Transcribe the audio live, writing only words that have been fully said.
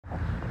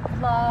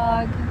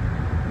vlog.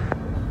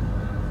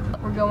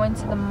 We're going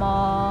to the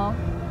mall,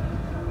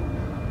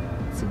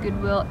 to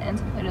Goodwill, and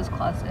to Plato's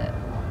Closet,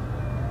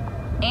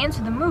 and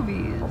to the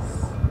movies.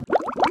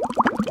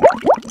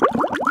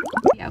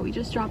 Yeah, we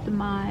just dropped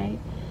my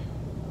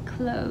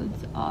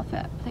clothes off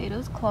at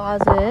Plato's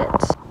Closet.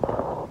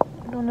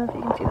 I don't know if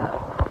you can see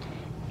that.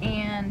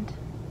 And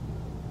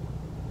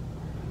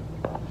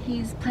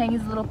he's playing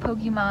his little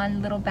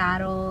Pokemon, little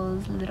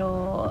battles,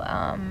 little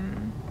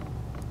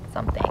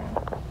something.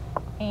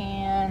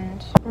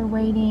 And we're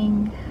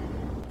waiting.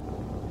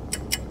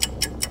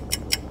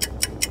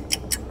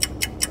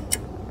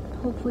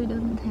 Hopefully it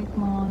doesn't take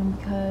long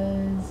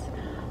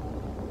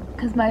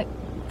because my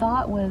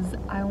thought was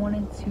I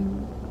wanted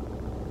to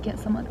get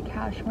some of the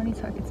cash money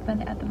so I could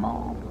spend it at the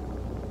mall.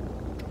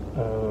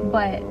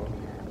 But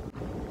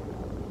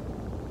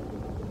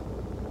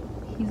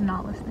he's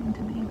not listening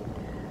to me.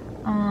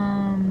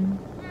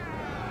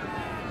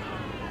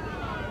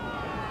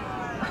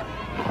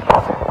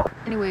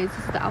 Anyways,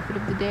 this is the outfit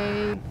of the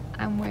day.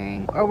 I'm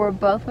wearing, or we're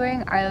both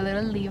wearing, our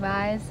little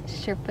Levi's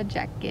Sherpa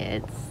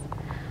jackets.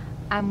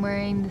 I'm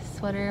wearing the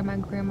sweater my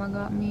grandma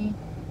got me.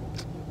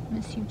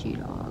 Miss you,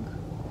 G-Dog.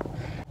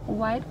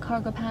 White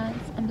cargo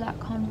pants and black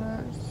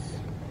Converse.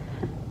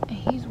 And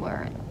he's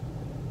wearing,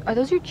 are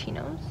those your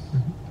chinos?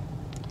 Mm-hmm.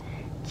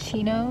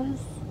 Chinos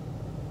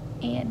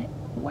and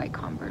white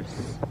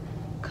Converse,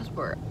 because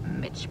we're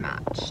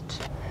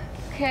mismatched.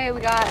 Okay,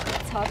 we got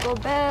Taco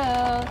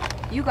Bell.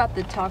 You got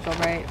the taco,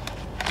 right?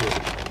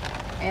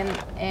 Yeah.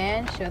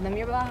 And show them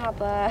your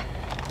baba.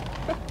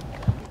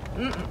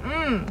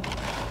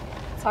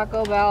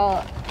 Taco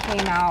Bell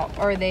came out,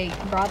 or they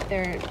brought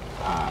their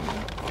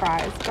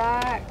fries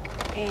back,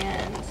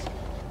 and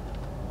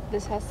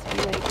this has to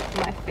be like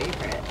my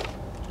favorite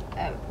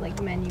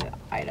like menu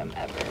item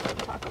ever from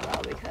Taco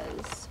Bell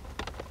because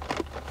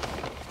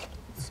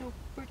it's so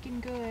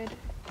freaking good.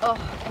 Oh,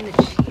 and the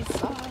cheese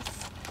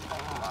sauce.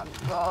 Oh my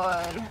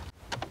god.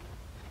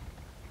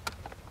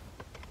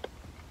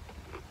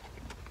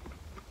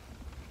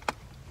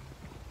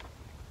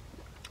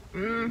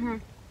 Mm-hmm.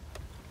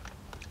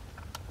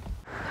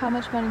 How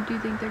much money do you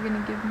think they're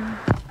gonna give me?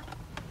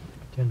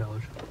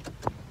 $10.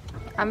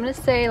 I'm gonna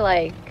say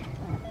like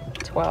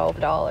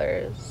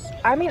 $12.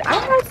 I mean, I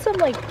had some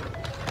like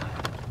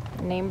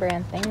name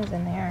brand things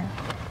in there.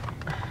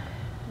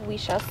 We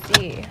shall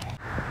see.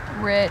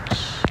 Rich.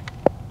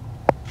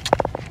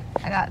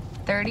 I got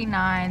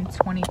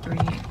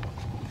 $39.23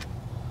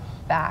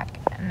 back,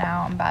 and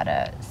now I'm about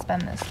to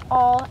spend this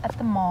all at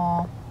the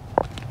mall.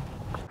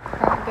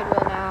 We're at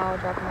Goodwill now,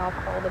 dropping off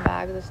all the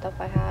bags of stuff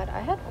I had. I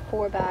had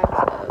 4 bags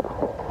of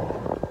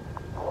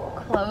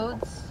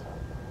clothes,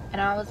 and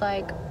I was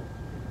like,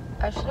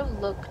 I should have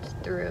looked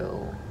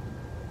through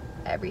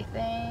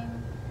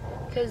everything,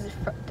 because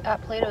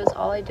at Plato's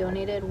all I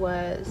donated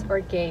was, or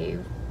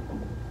gave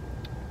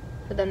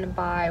for them to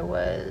buy,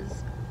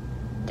 was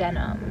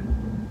denim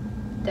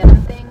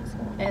things,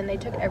 and they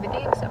took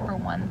everything except for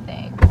one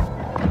thing.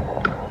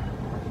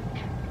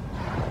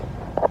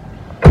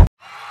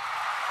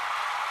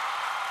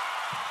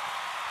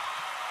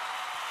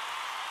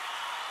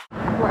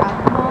 We're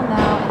at the mall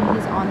now, and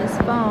he's on his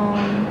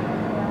phone.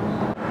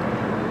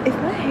 If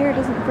my hair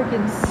doesn't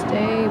freaking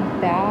stay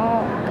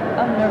back,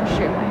 I'm never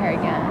straightening my hair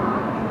again.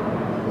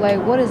 Like,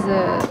 what is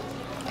it?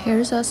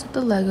 Here's us at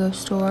the Lego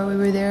store. We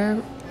were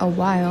there a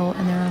while,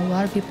 and there were a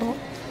lot of people,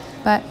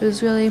 but it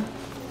was really,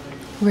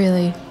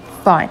 really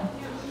fun.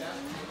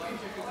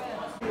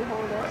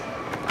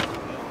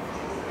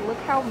 Look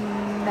how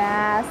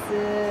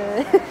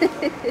massive.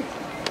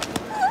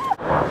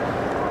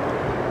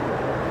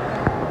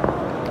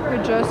 We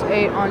just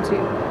ate Auntie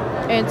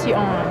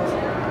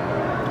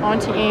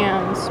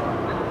Anne's.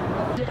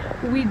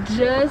 We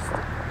just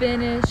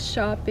finished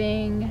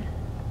shopping.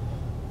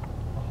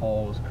 The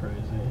haul was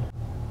crazy.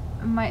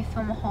 I might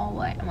film a haul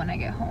when I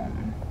get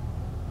home.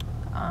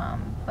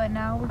 But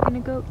now we're gonna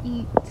go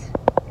eat.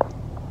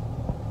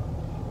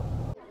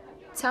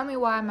 Tell me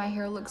why my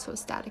hair looks so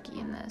staticky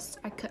in this.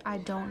 I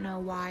don't know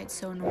why it's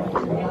so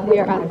annoying. We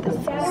are at this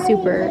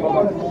super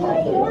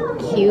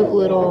cute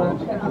little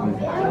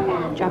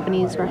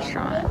Japanese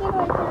restaurant.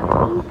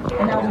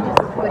 And now we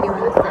just, what do you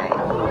want to say?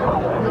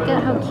 Look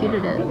at how cute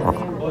it is.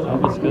 That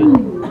was good.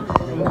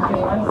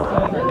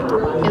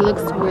 It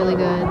looks really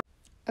good.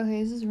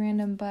 Okay, this is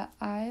random, but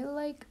I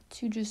like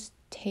to just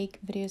take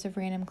videos of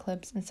random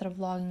clips instead of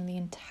vlogging the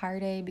entire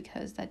day,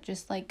 because that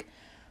just like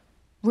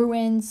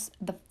ruins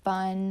the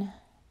fun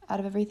out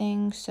of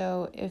everything.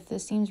 So if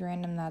this seems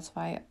random, that's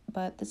why.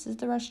 But this is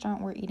the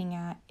restaurant we're eating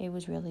at. It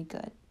was really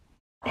good.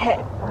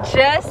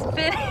 Just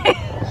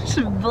finished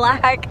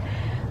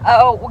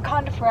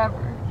Wakanda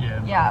Forever.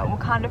 Yeah,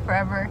 Wakanda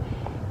Forever.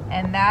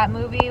 And that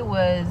movie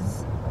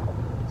was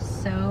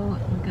so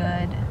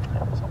good.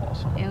 That was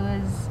awesome. It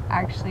was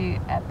actually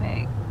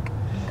epic.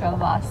 Go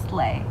Boss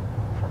Slay.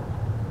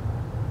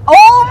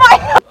 Oh my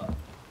god!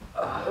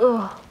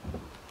 Ugh.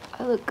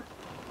 I look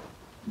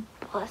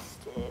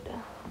busted.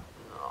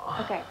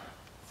 Okay,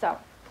 so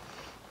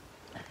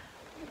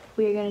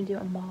we are gonna do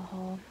a mall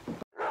haul.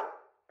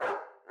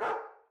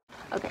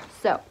 Okay,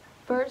 so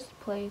first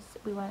place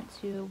we went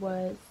to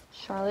was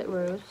Charlotte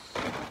Russe,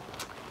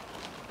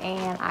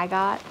 and I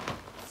got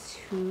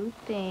 2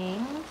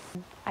 things.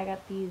 I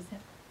got these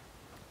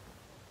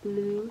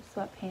blue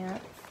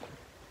sweatpants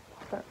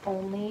for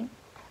only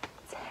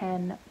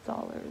 $10.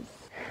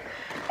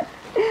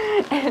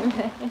 And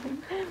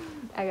then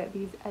I got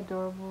these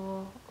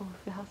adorable, oh,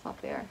 see how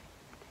soft they are,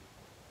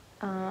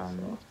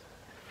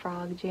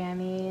 frog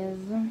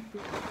jammies.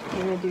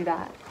 You're gonna do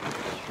that.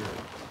 Sure.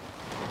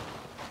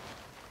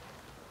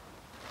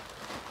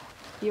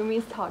 You want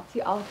me to talk to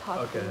you? I'll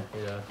talk to you.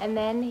 Okay, yeah. And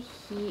then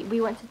we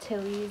went to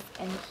Tilly's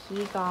and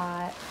he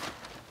got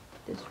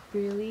this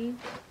really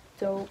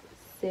dope,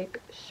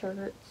 sick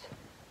shirt,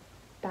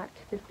 Back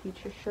to the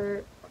Future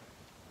shirt.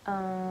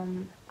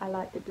 I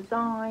like the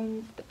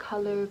designs, the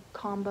color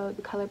combo,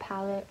 the color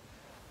palette.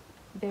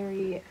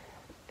 Very,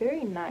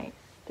 very nice.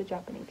 The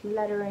Japanese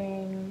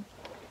lettering.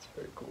 It's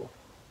very cool.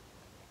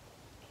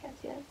 Yes,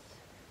 yes.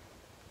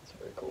 It's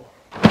very cool.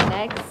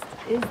 Next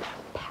is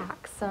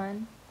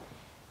PacSun.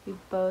 We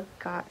both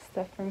got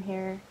stuff from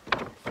here.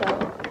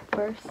 So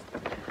first,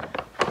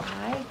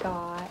 I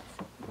got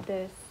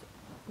this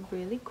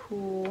really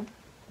cool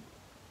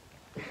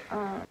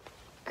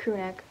crew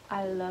neck.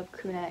 I love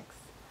crew necks,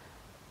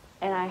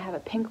 and I have a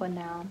pink one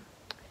now.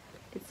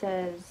 It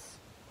says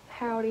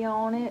 "Howdy"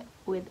 on it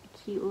with a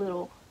cute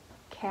little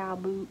cow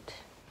boot.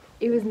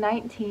 It was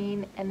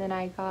 $19, and then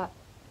I got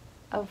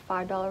a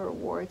 $5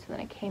 reward, so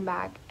then I came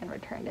back and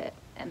returned it,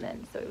 and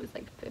then so it was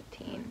like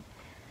 $15.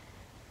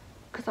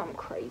 Cause I'm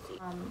crazy.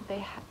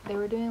 They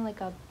were doing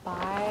like a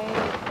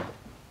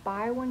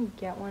buy one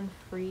get one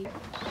free.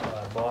 So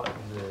I bought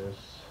this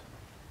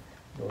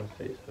North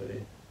Face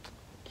hoodie.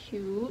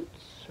 Cute.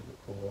 Super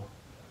cool.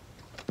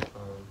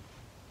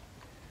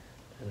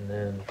 And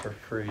then for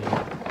free,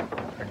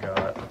 I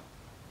got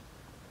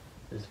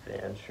this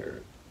Van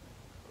shirt,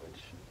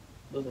 which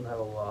doesn't have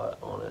a lot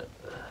on it.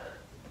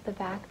 The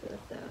back does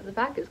though. The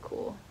back is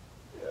cool.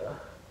 Yeah.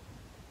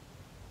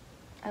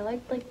 I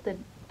like the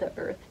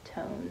earth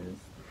tones.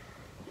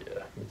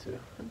 Yeah, me too.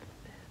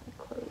 The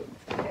clothes.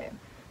 Okay.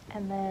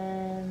 And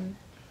then,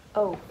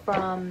 oh,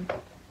 from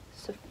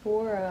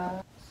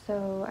Sephora.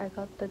 So I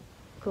got the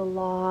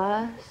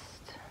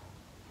glossed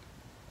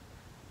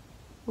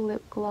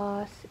lip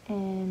gloss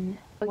in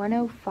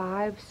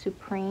 105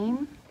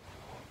 Supreme,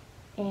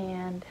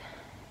 and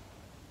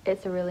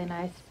it's a really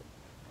nice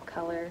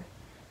color.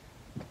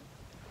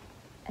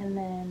 And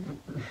then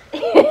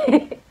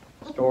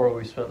Store where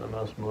we spent the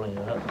most money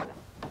at.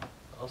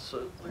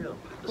 Also,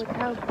 look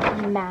how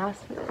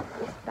massive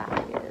this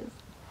bag is.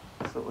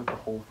 So like the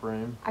whole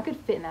frame. I could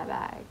fit in that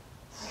bag.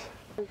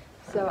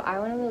 So I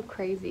went a little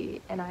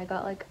crazy and I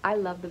got like, I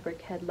love the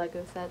Brickhead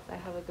Lego sets. I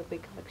have like a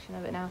big collection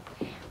of it now.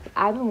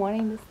 I've been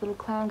wanting this little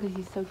clown because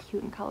he's so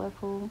cute and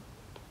colorful.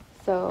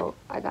 So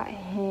I got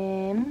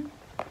him.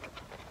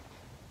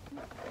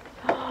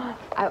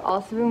 I've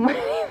also been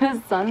wanting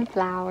the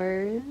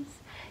sunflowers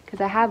because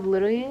I have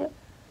literally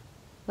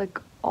like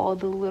all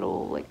the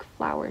little like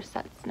flower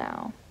sets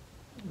now.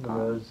 The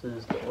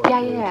roses, the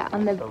orchids, Yeah,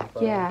 on the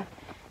sunflower. yeah.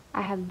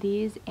 I have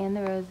these and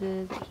the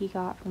roses that he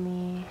got for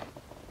me.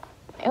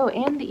 Oh,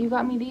 and you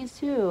got me these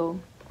too.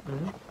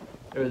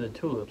 Mm-hmm. Or the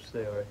tulips,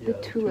 they are. Yeah,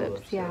 The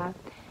tulips, yeah.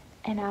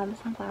 And now the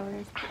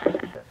sunflowers.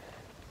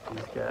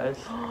 These guys.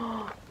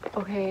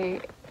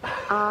 Okay,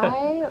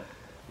 I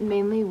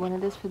mainly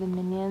wanted this for the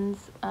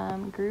Minions.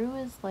 Gru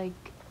is like,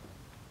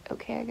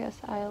 okay, I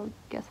guess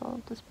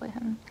I'll display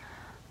him.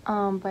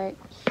 But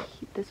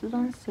this was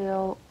on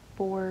sale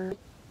for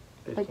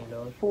like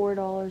 $15?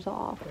 $4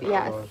 off. $4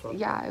 Yeah, off.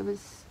 yeah, it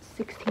was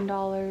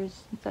 $16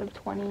 instead of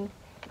 $20. And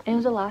it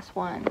was the last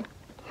one.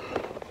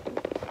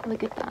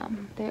 Look at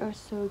them. They are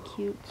so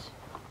cute.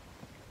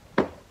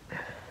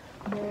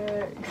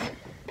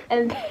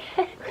 And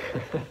then,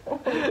 oh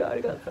my god,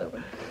 I got so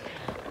much.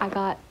 I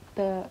got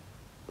the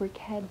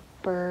Brickhead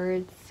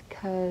birds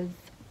because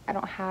I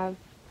don't have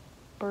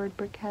bird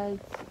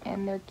brickheads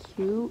and they're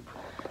cute.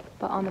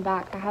 But on the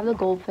back, I have the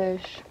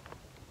goldfish.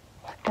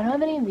 I don't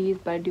have any of these,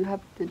 but I do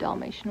have the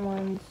Dalmatian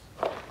ones.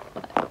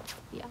 But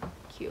yeah,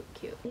 cute.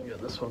 You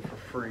got this one for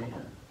free.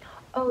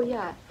 Oh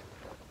yeah,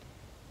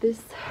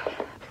 this,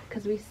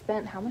 because we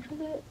spent, how much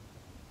was it?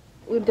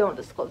 We don't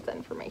disclose that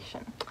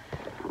information.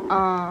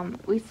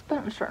 We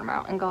spent a certain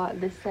amount and got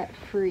this set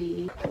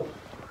free.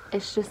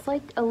 It's just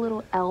like a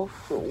little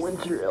elf,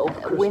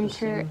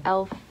 winter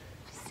elf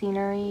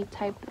scenery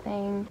type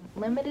thing.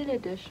 Limited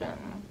edition.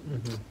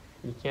 Mm-hmm.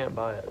 You can't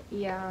buy it.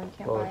 Yeah, you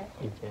can't Well, buy it.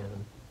 you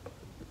can.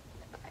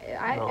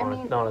 I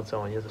mean, not on its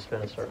own. You have to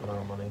spend a certain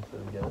amount of money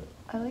to get it.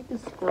 I like the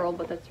squirrel,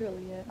 but that's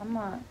really it. I'm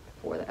not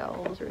for the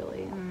elves,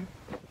 really.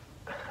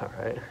 All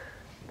right.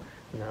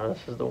 Now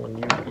this is the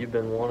one you've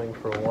been wanting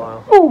for a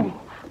while. Ooh,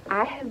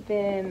 I have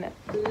been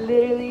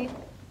literally,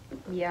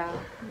 yeah,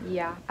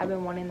 I've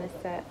been wanting this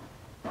set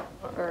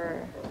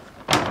for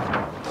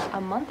a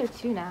month or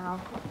two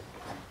now.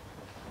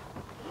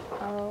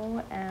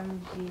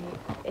 OMG,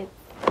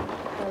 it's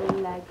the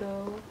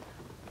Lego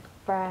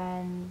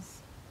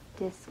Friends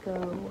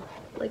disco,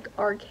 like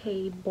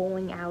arcade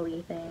bowling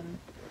alley thing.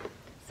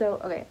 So,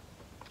 okay,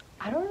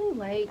 I don't really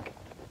like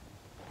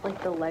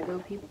the Lego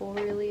people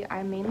really.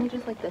 I mainly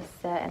just like the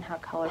set and how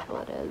colorful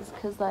it is.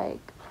 Cause like,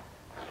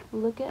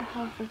 look at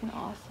how freaking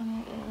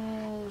awesome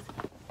it is.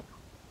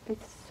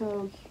 It's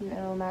so cute and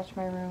it'll match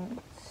my room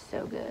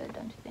so good,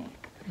 don't you think?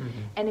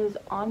 Mm-hmm. And it was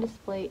on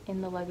display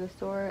in the Lego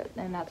store,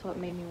 and that's what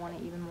made me want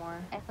it even more.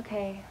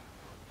 Okay,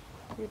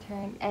 your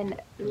turn. And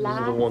This is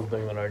the one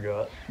thing that I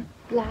got.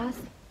 last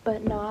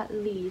but not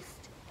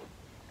least,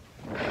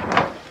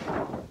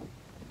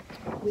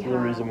 This is the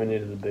reason we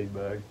needed the big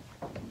bag.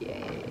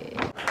 Yay.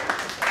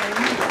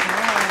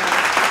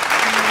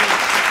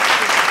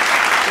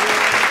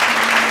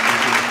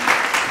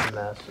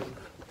 Massive.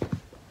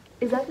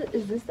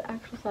 Is this the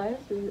actual size?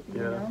 Do you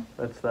know?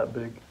 That's that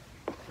big.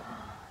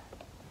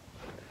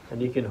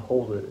 And you can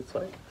hold it. It's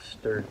like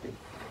sturdy.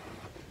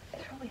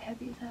 It's probably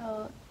heavy as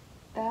hell.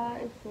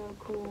 That is so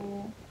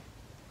cool.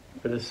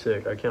 It is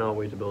sick. I cannot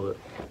wait to build it.